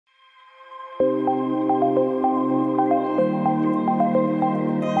Hello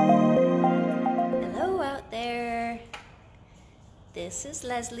out there. This is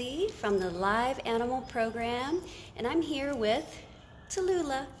Leslie from the Live Animal Program, and I'm here with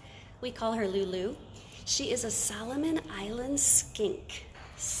Tallulah. We call her Lulu. She is a Solomon Island skink.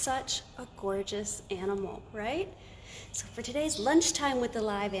 Such a gorgeous animal, right? So for today's Lunchtime with the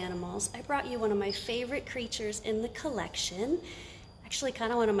Live Animals, I brought you one of my favorite creatures in the collection. Actually,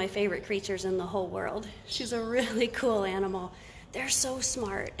 kind of one of my favorite creatures in the whole world. She's a really cool animal. They're so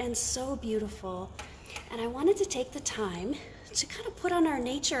smart and so beautiful. And I wanted to take the time to kind of put on our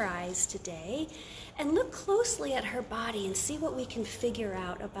nature eyes today and look closely at her body and see what we can figure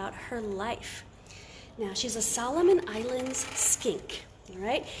out about her life. Now, she's a Solomon Islands skink, all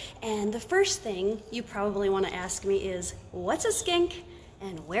right? And the first thing you probably want to ask me is, what's a skink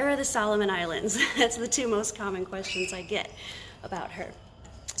and where are the Solomon Islands? That's the two most common questions I get about her.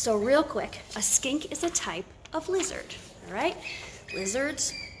 So real quick, a skink is a type of lizard, all right?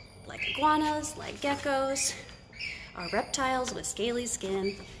 Lizards, like iguanas, like geckos, are reptiles with scaly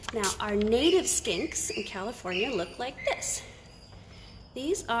skin. Now, our native skinks in California look like this.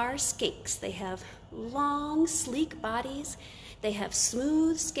 These are skinks. They have long, sleek bodies. They have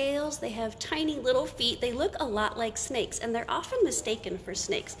smooth scales. They have tiny little feet. They look a lot like snakes, and they're often mistaken for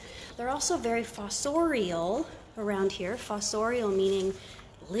snakes. They're also very fossorial around here. Fossorial meaning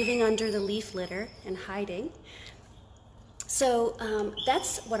living under the leaf litter and hiding. So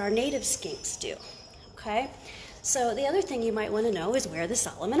that's what our native skinks do, okay? So the other thing you might want to know is where are the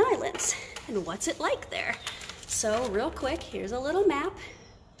Solomon Islands and what's it like there? So real quick, here's a little map.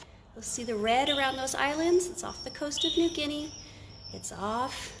 You'll see the red around those islands. It's off the coast of New Guinea. It's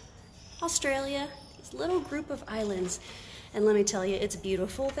off Australia, this little group of islands. And let me tell you, it's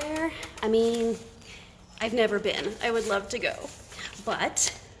beautiful there. I mean, I've never been. I would love to go.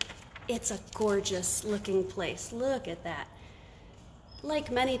 But it's a gorgeous looking place. Look at that.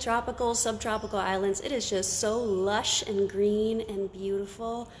 Like many tropical, subtropical islands, it is just so lush and green and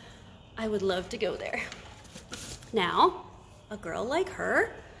beautiful. I would love to go there. Now, a girl like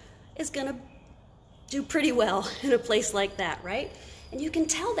her is gonna do pretty well in a place like that, right? And you can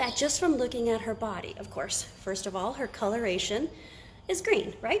tell that just from looking at her body. Of course, first of all, her coloration is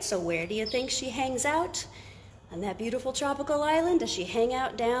green, right? So where do you think she hangs out? On that beautiful tropical island? Does she hang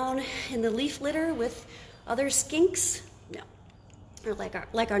out down in the leaf litter with other skinks? No. Or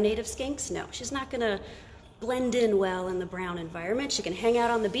like our native skinks? No. She's not gonna blend in well in the brown environment. She can hang out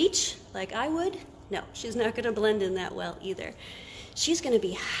on the beach like I would. No, she's not gonna blend in that well either. She's gonna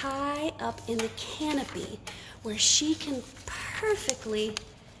be high up in the canopy where she can perfectly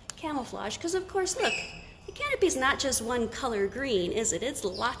camouflage. Because of course, look, the canopy's not just one color green, is it? It's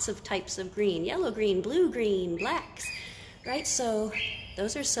lots of types of green. Yellow green, blue green, blacks, right? So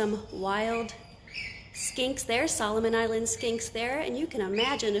those are some wild skinks there, Solomon Island skinks there. And you can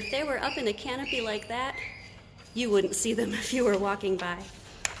imagine if they were up in a canopy like that, you wouldn't see them if you were walking by.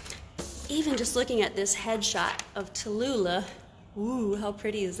 Even just looking at this headshot of Tallulah, ooh, how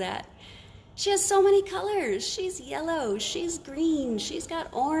pretty is that? She has so many colors. She's yellow, she's green, she's got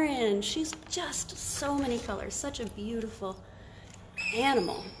orange, she's just so many colors. Such a beautiful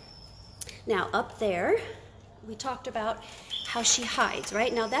animal. Now up there, we talked about how she hides,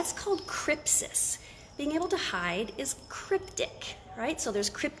 right? Now that's called crypsis. Being able to hide is cryptic, right? So there's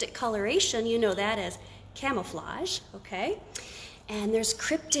cryptic coloration, you know that as camouflage, okay? And there's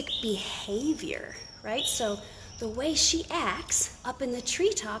cryptic behavior, right? So the way she acts up in the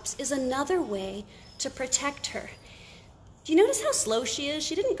treetops is another way to protect her. Do you notice how slow she is?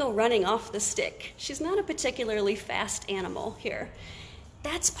 She didn't go running off the stick. She's not a particularly fast animal here.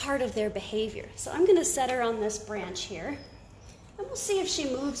 That's part of their behavior. So I'm gonna set her on this branch here, and we'll see if she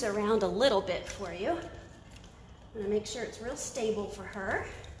moves around a little bit for you. I'm gonna make sure it's real stable for her.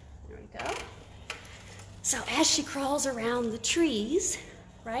 There we go. So as she crawls around the trees,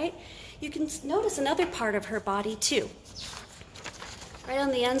 right, you can notice another part of her body too. Right on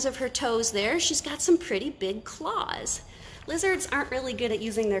the ends of her toes there, she's got some pretty big claws. Lizards aren't really good at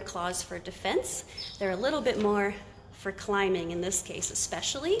using their claws for defense. They're a little bit more for climbing in this case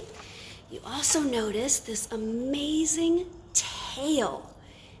especially. You also notice this amazing tail,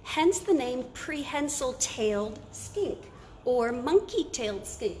 hence the name prehensile-tailed skink or monkey-tailed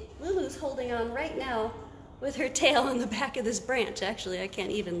skink. Lulu's holding on right now with her tail on the back of this branch. Actually, I can't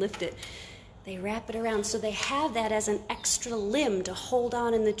even lift it. They wrap it around, so they have that as an extra limb to hold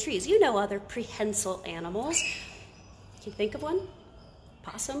on in the trees. You know other prehensile animals. Can you think of one?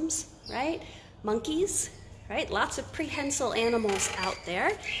 Possums, right? Monkeys, right? Lots of prehensile animals out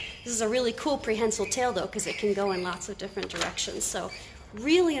there. This is a really cool prehensile tail though, because it can go in lots of different directions. So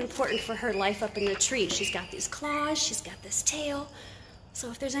Really important for her life up in the tree. She's got these claws, she's got this tail.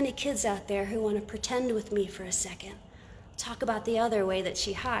 So if there's any kids out there who want to pretend with me for a second, talk about the other way that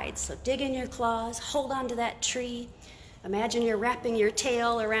she hides. So dig in your claws, hold on to that tree. Imagine you're wrapping your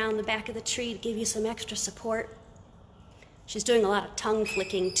tail around the back of the tree to give you some extra support. She's doing a lot of tongue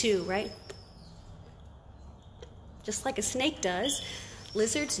flicking too, right? Just like a snake does,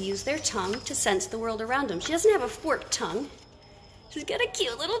 lizards use their tongue to sense the world around them. She doesn't have a forked tongue. She's got a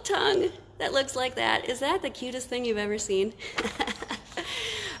cute little tongue that looks like that. Is that the cutest thing you've ever seen?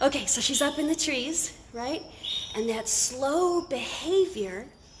 Okay, so she's up in the trees, right? And that slow behavior,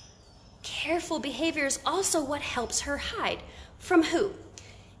 careful behavior is also what helps her hide. From who?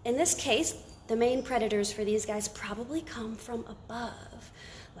 In this case, the main predators for these guys probably come from above,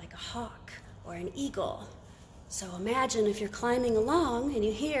 like a hawk or an eagle. So imagine if you're climbing along and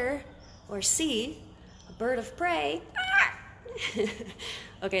you hear or see a bird of prey.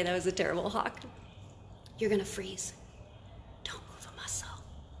 Okay, that was a terrible hawk. You're gonna freeze. Don't move a muscle.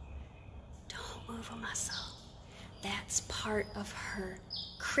 Don't move a muscle. That's part of her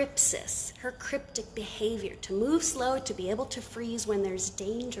crypsis, her cryptic behavior, to move slow, to be able to freeze when there's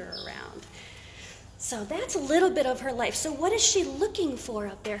danger around. So that's a little bit of her life. So what is she looking for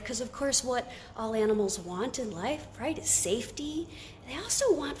up there? Because of course what all animals want in life, right, is safety. They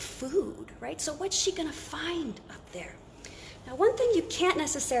also want food, right? So what's she gonna find up there? Now, one thing you can't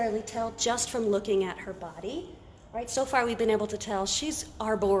necessarily tell just from looking at her body, right? So far we've been able to tell she's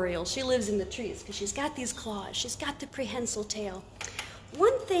arboreal. She lives in the trees because she's got these claws. She's got the prehensile tail.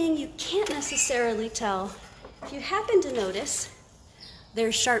 One thing you can't necessarily tell, if you happen to notice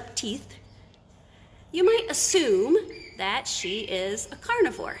their sharp teeth, you might assume that she is a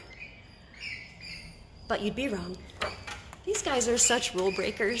carnivore. But you'd be wrong. These guys are such rule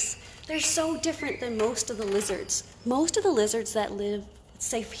breakers. They're so different than most of the lizards. Most of the lizards that live,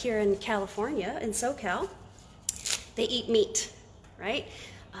 say here in California, in SoCal, they eat meat, right?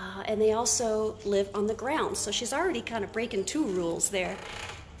 And they also live on the ground. So she's already kind of breaking two rules there.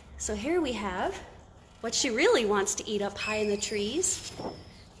 So here we have what she really wants to eat up high in the trees,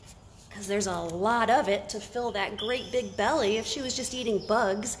 because there's a lot of it to fill that great big belly. If she was just eating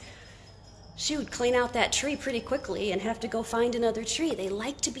bugs, she would clean out that tree pretty quickly and have to go find another tree. They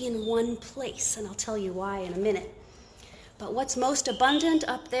like to be in one place, and I'll tell you why in a minute. But what's most abundant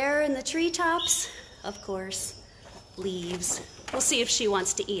up there in the treetops? Of course, leaves. We'll see if she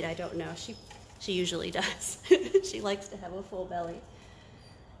wants to eat. I don't know. She usually does. She likes to have a full belly.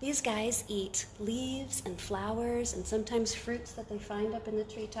 These guys eat leaves and flowers and sometimes fruits that they find up in the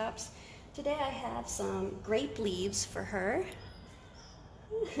treetops. Today I have some grape leaves for her.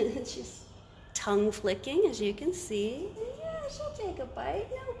 She's tongue flicking, as you can see. Yeah, she'll take a bite,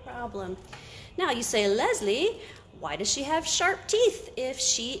 no problem. Now you say, Leslie, why does she have sharp teeth if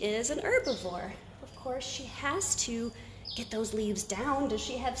she is an herbivore? Of course, she has to get those leaves down. Does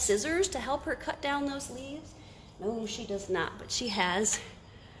she have scissors to help her cut down those leaves? No, she does not, but she has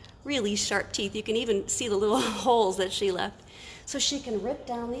really sharp teeth. You can even see the little holes that she left. So she can rip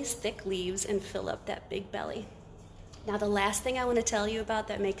down these thick leaves and fill up that big belly. Now the last thing I want to tell you about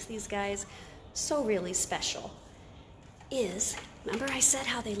that makes these guys so really special is, remember I said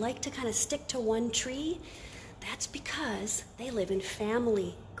how they like to kind of stick to one tree? That's because they live in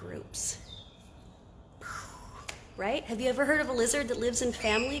family groups. Right? Have you ever heard of a lizard that lives in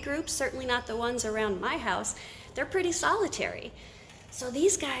family groups? Certainly not the ones around my house. They're pretty solitary. So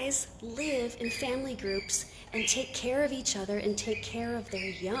these guys live in family groups and take care of each other and take care of their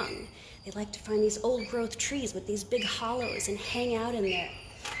young. They like to find these old growth trees with these big hollows and hang out in there.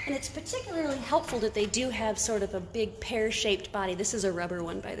 And it's particularly helpful that they do have sort of a big pear-shaped body. This is a rubber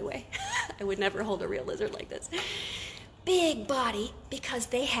one, by the way. I would never hold a real lizard like this. Big body, because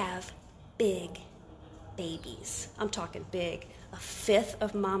they have big babies. I'm talking big. A fifth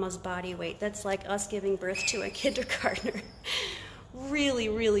of mama's body weight. That's like us giving birth to a kindergartner. Really,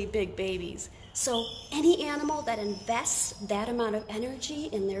 really big babies. So any animal that invests that amount of energy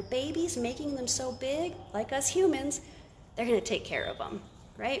in their babies, making them so big, like us humans, they're going to take care of them,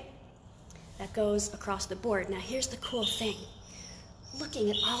 right? That goes across the board. Now here's the cool thing. Looking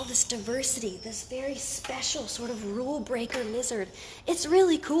at all this diversity, this very special sort of rule breaker lizard, it's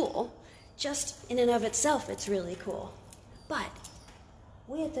really cool. Just in and of itself, it's really cool. But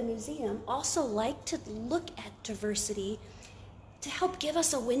we at the museum also like to look at diversity to help give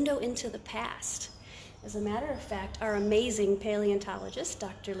us a window into the past. As a matter of fact, our amazing paleontologist,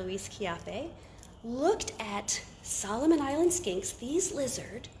 Dr. Luis Chiappe, looked at Solomon Island skinks, these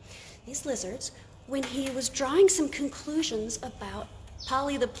lizards, when he was drawing some conclusions about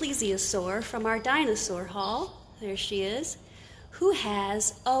Polly the plesiosaur from our dinosaur hall. There she is. who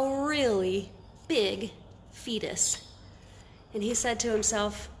has a really big fetus. And he said to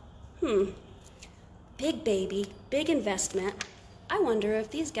himself, big baby, big investment. I wonder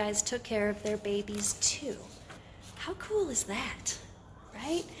if these guys took care of their babies too. How cool is that,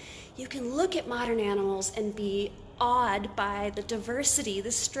 right? You can look at modern animals and be awed by the diversity,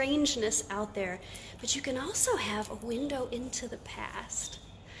 the strangeness out there, but you can also have a window into the past.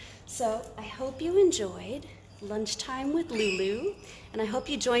 So I hope you enjoyed Lunchtime with Lulu, and I hope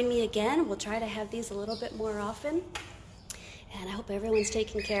you join me again. We'll try to have these a little bit more often, and I hope everyone's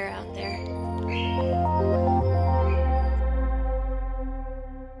taking care out there.